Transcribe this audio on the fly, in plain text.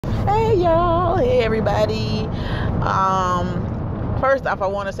Hey y'all, hey everybody. First off, I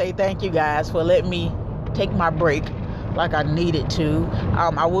want to say thank you guys for letting me take my break like I needed to.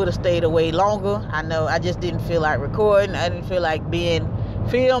 I would have stayed away longer. I know I just didn't feel like recording. I didn't feel like being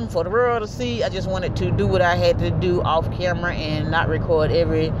filmed for the world to see. I just wanted to do what I had to do off camera and not record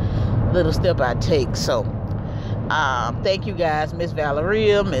every little step I take. So thank you guys, Miss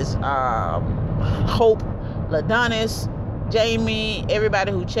Valeria, Miss Hope, Ladonis, Jamie,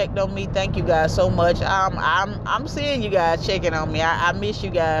 everybody who checked on me. Thank you guys so much. I'm seeing you guys checking on me. I miss you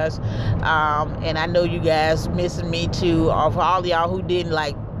guys, and I know you guys missing me too. For all y'all who didn't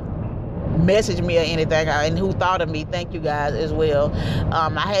like message me or anything and who thought of me, thank you guys as well.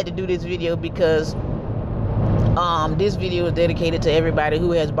 I had to do this video because this video is dedicated to everybody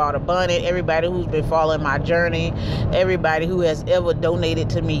who has bought a bonnet, everybody who's been following my journey, everybody who has ever donated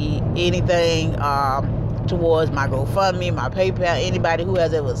to me anything towards my GoFundMe, my PayPal, anybody who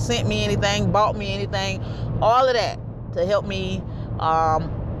has ever sent me anything, bought me anything, all of that to help me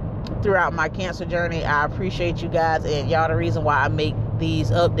throughout my cancer journey. I appreciate you guys, and y'all the reason why I make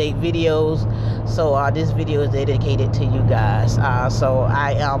these update videos. So this video is dedicated to you guys. So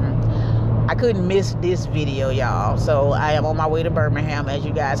I couldn't miss this video, y'all. So I am on my way to Birmingham. As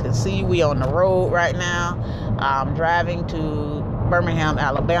you guys can see, we on the road right now. I'm driving to Birmingham,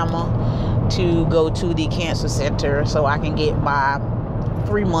 Alabama to go to the cancer center so I can get my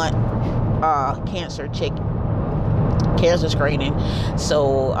 3-month cancer screening.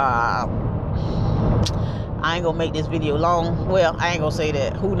 So I ain't gonna make this video long. Well, I ain't gonna say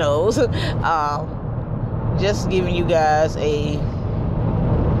that, who knows. Just giving you guys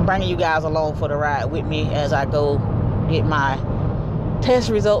bringing you guys along for the ride with me as I go get my test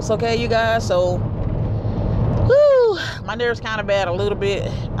results, okay, you guys? So my nerves kind of bad a little bit.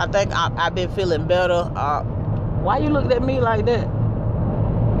 I think I've been feeling better. Why you looked at me like that?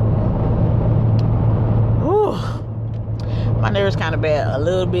 Whew. My nerves kind of bad a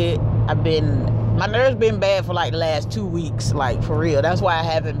little bit. My nerves been bad for like the last 2 weeks, like for real. That's why I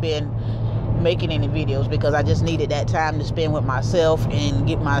haven't been making any videos, because I just needed that time to spend with myself and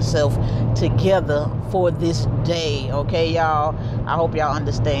get myself together for this day, okay, y'all? I hope y'all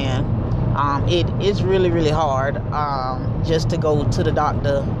understand. It is really hard just to go to the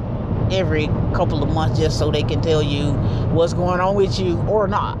doctor every couple of months just so they can tell you what's going on with you or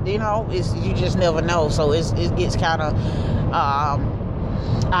not. You know, you just never know. So it gets kind of I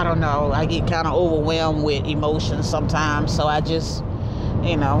don't know, I get kind of overwhelmed with emotions sometimes. So I just,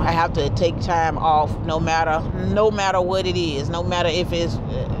 you know, I have to take time off, no matter what it is. No matter if it's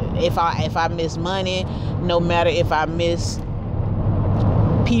if I miss money, no matter if I miss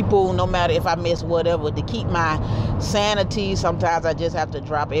people, no matter if I miss whatever, to keep my sanity. Sometimes I just have to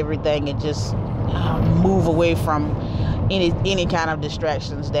drop everything and just move away from any kind of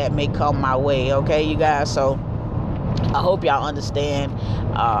distractions that may come my way, okay, you guys? So I hope y'all understand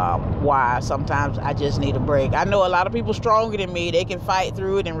why sometimes I just need a break. I know a lot of people stronger than me. They can fight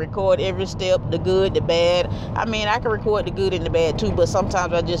through it and record every step, the good, the bad. I mean, I can record the good and the bad too, but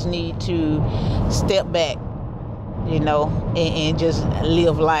sometimes I just need to step back, you know, and just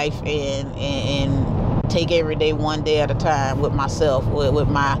live life and take every day one day at a time with myself, with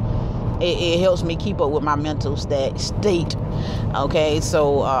my, it helps me keep up with my mental state, okay?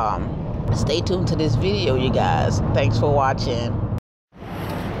 So stay tuned to this video, you guys. Thanks for watching.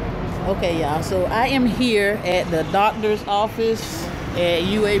 Okay, y'all, so I am here at the doctor's office at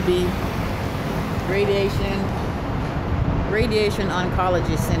UAB, Radiation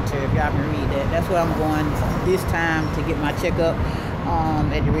Oncology Center, if y'all can read that. That's where I'm going this time to get my checkup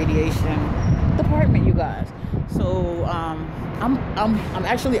at the radiation department, you guys. So I'm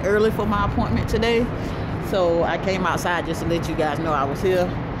actually early for my appointment today, so I came outside just to let you guys know I was here.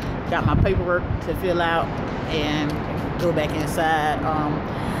 Got my paperwork to fill out and go back inside.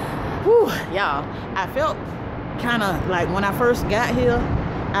 Y'all, I felt kind of like when I first got here,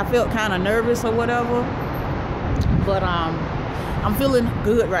 I felt kind of nervous or whatever, but I'm feeling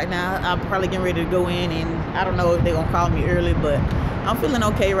good right now. I'm probably getting ready to go in, and I don't know if they're gonna call me early, but I'm feeling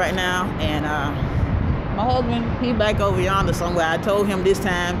okay right now. And my husband, he back over yonder somewhere. I told him this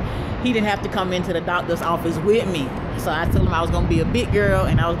time he didn't have to come into the doctor's office with me. So I told him I was gonna be a big girl,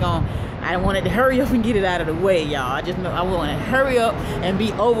 and I wanted to hurry up and get it out of the way, y'all. I just know I want to hurry up and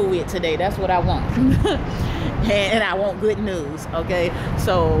be over with today. That's what I want. and I want good news, okay?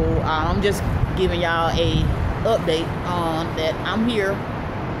 So I'm just giving y'all a update on that I'm here.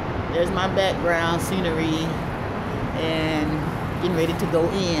 There's my background scenery and getting ready to go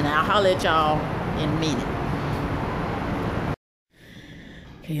in. I'll holler at y'all in a minute.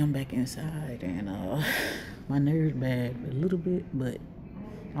 Okay, I'm back inside, and my nerves bad a little bit, but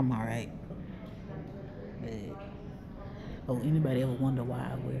I'm all right. But, oh, anybody ever wonder why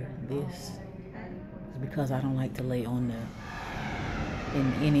I wear this? It's because I don't like to lay on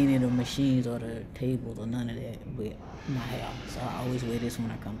in any of the machines or the tables or none of that with my hair. So I always wear this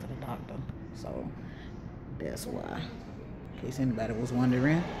when I come to the doctor. So that's why. In case anybody was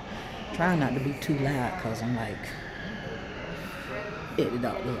wondering. Trying not to be too loud because I'm like at the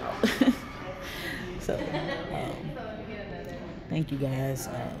doctor's office. So thank you guys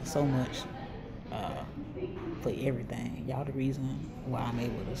so much for everything. Y'all the reason why I'm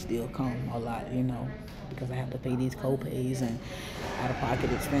able to still come a lot, you know, because I have to pay these co-pays and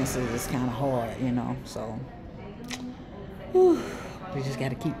out-of-pocket expenses. It's kind of hard, you know, so whew, we just got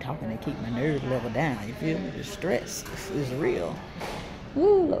to keep talking and keep my nerves level down, you feel me? The stress is real.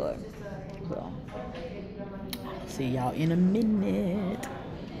 Woo, Lord. So I'll see y'all in a minute.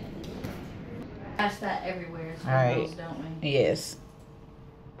 Ask that everywhere, so right. girls, don't we? Yes.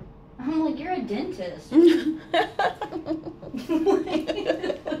 I'm like, you're a dentist.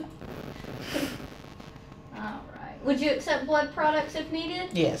 Alright. Would you accept blood products if needed?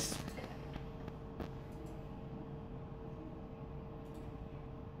 Yes.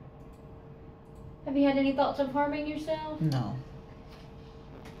 Have you had any thoughts of harming yourself? No.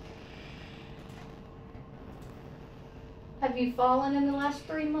 Have you fallen in the last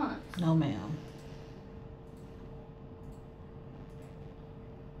 3 months? No, ma'am.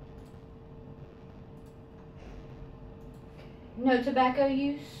 No tobacco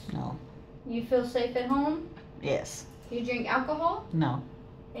use? No. You feel safe at home? Yes. You drink alcohol? No.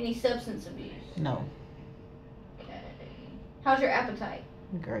 Any substance abuse? No. Okay. How's your appetite?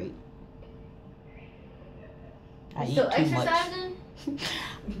 Great. I You eat still too exercising?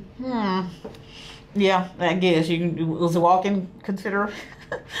 much. Yeah, I guess you can. Was walking consider?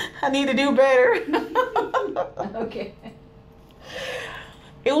 I need to do better. Okay.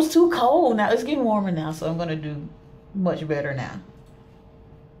 It was too cold. Now it's getting warmer now, so I'm gonna do much better now.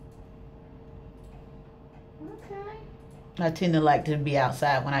 Okay. I tend to like to be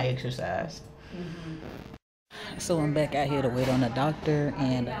outside when I exercise. So I'm back out here to wait on the doctor,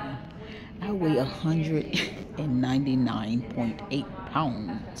 and I weigh 199.8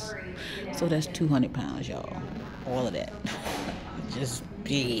 pounds. So that's 200 pounds, y'all. All of that. Just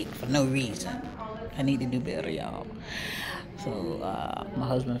big for no reason. I need to do better, y'all. So my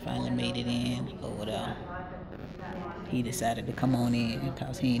husband finally made it in over there. He decided to come on in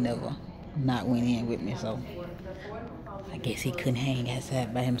because he ain't never not went in with me. So I guess he couldn't hang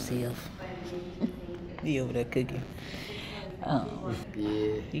outside by himself. He over there cooking. Yeah.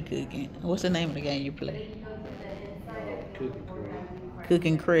 He cooking. What's the name of the game you play?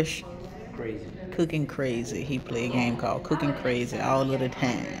 Cooking Crazy. Cooking Crazy. He play a game called Cooking Crazy all of the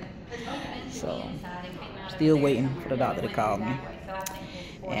time. So, still waiting for the doctor to call me.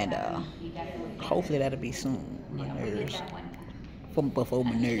 And hopefully that'll be soon. My nerves. Before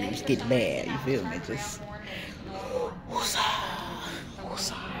my nerves get bad, you feel me? Just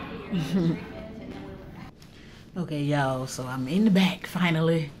okay, y'all, so I'm in the back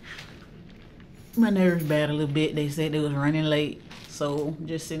finally. My nerves bad a little bit. They said they was running late, so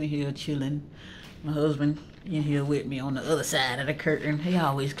just sitting here chilling. My husband in here with me on the other side of the curtain. He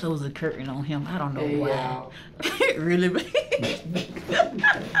always close the curtain on him. I don't know why. Really bad.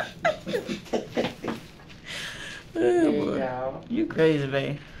 Oh, boy. You crazy,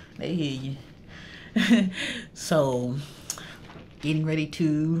 babe. They hear you. So, getting ready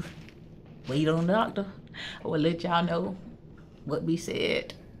to wait on the doctor. I will let y'all know what we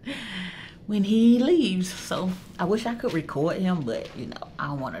said when he leaves. So I wish I could record him, but you know, I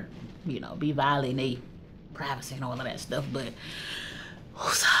don't want to, you know, be violating their privacy and all of that stuff. But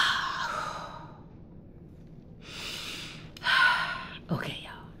okay,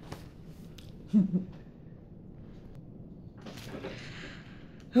 y'all.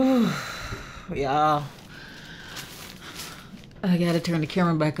 Y'all, I gotta turn the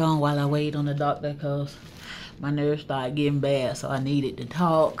camera back on while I wait on the doctor because my nerves started getting bad, so I needed to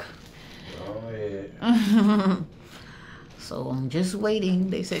talk. Oh, yeah. So I'm just waiting.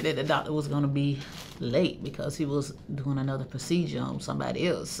 They said that the doctor was gonna be late because he was doing another procedure on somebody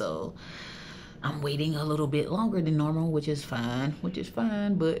else. So I'm waiting a little bit longer than normal, which is fine,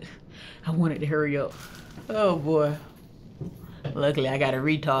 but I wanted to hurry up. Oh boy. Luckily I got a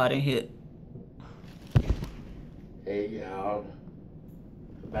retard in here. Hey, y'all.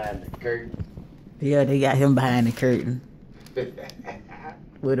 Behind the curtain. Yeah, they got him behind the curtain.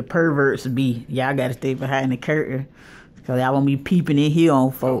 Where the perverts be. Y'all gotta stay behind the curtain. Cause y'all won't be peeping in here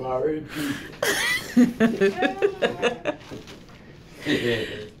on folk. I'm already peeping.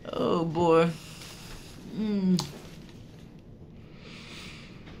 Oh boy.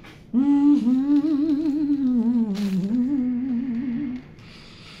 Where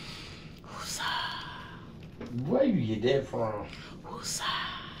you get that from?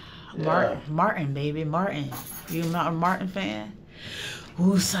 Yeah. Martin, baby, Martin. You not a Martin fan?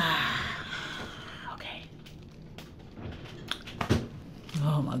 Woosah. Okay.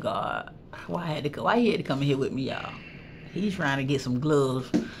 Oh my God. Why he had to come in here with me, y'all? He's trying to get some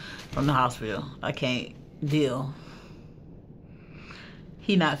gloves from the hospital. I can't deal.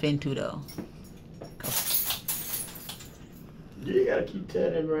 He not finna though. You gotta keep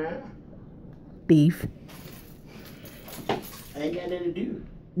telling him, right? Beef. I ain't got nothing to do.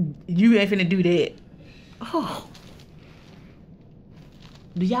 You ain't finna do that. Oh.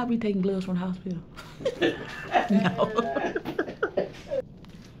 Do y'all be taking gloves from the hospital? No.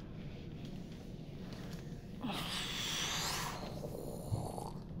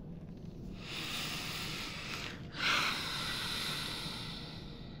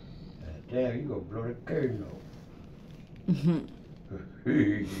 Damn, you gonna blow the curtain off.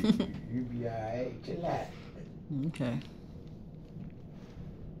 You be alright, chill out. Okay.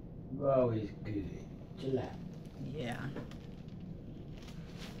 You always good. Chill out. Yeah.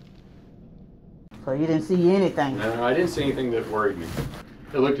 So you didn't see anything? No, I didn't see anything that worried me.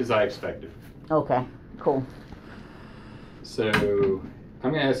 It looked as I expected. Okay, cool. So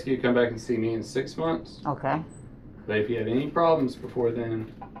I'm gonna ask you to come back and see me in 6 months. Okay. But if you have any problems before then,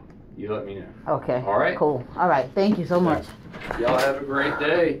 you let me know. Okay. All right? Cool. All right. Thank you so much. Y'all have a great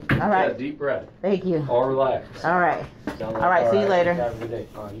day. All right. Yeah, deep breath. Thank you. All relax. All right. All right, see you later. Have a good day.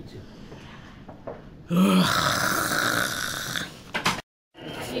 Oh, you too.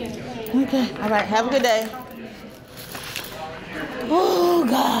 Okay. All right. Have a good day. Oh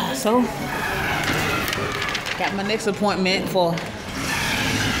God. So got my next appointment for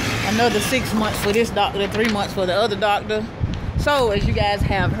another 6 months for this doctor, 3 months for the other doctor. So as you guys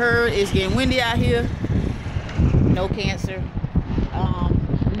have heard, it's getting windy out here. No cancer.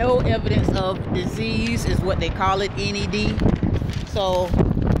 No evidence of disease is what they call it, NED. So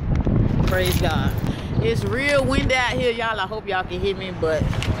praise God. It's real windy out here, y'all. I hope y'all can hear me, but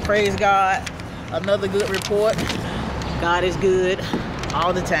praise God. Another good report. God is good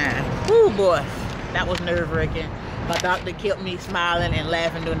all the time. Whoo, boy, that was nerve-wracking. My doctor kept me smiling and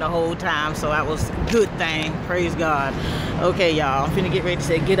laughing during the whole time, so that was a good thing. Praise God. Okay, y'all, I'm finna get ready to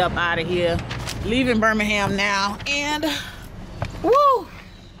say get up out of here. Leaving Birmingham now, and woo!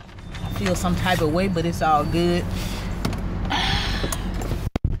 I feel some type of way, but it's all good.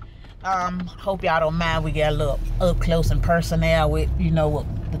 Hope y'all don't mind we got a little up close and personal with, you know, what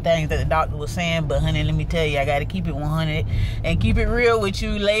the things that the doctor was saying, but honey, let me tell you, I gotta keep it 100 and keep it real with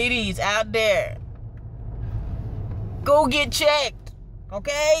you ladies out there. Go get checked,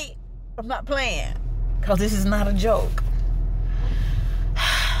 okay? I'm not playing, because this is not a joke.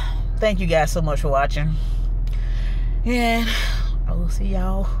 Thank you guys so much for watching, and I will see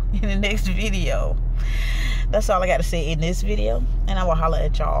y'all in the next video. That's all I got to say in this video, and I will holler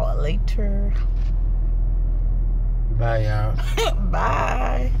at y'all later. Bye, y'all.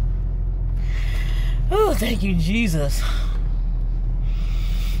 Bye. Oh, thank you, Jesus.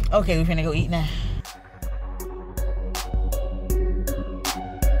 Okay, we finna go eat now.